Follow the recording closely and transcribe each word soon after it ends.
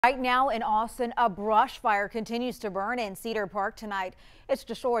Right now in Austin, a brush fire continues to burn in Cedar Park tonight. It's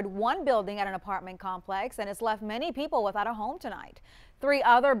destroyed one building at an apartment complex and it's left many people without a home tonight. 3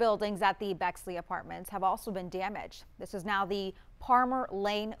 other buildings at the Bexley apartments have also been damaged. This is now the Parmer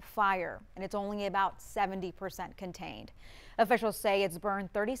Lane fire, and it's only about 70% contained. Officials say it's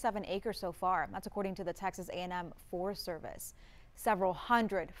burned 37 acres so far. That's according to the Texas A&M Forest Service. Several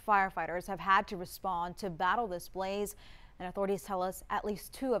hundred firefighters have had to respond to battle this blaze. And authorities tell us at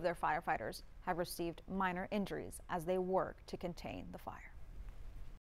least 2 of their firefighters have received minor injuries as they work to contain the fire.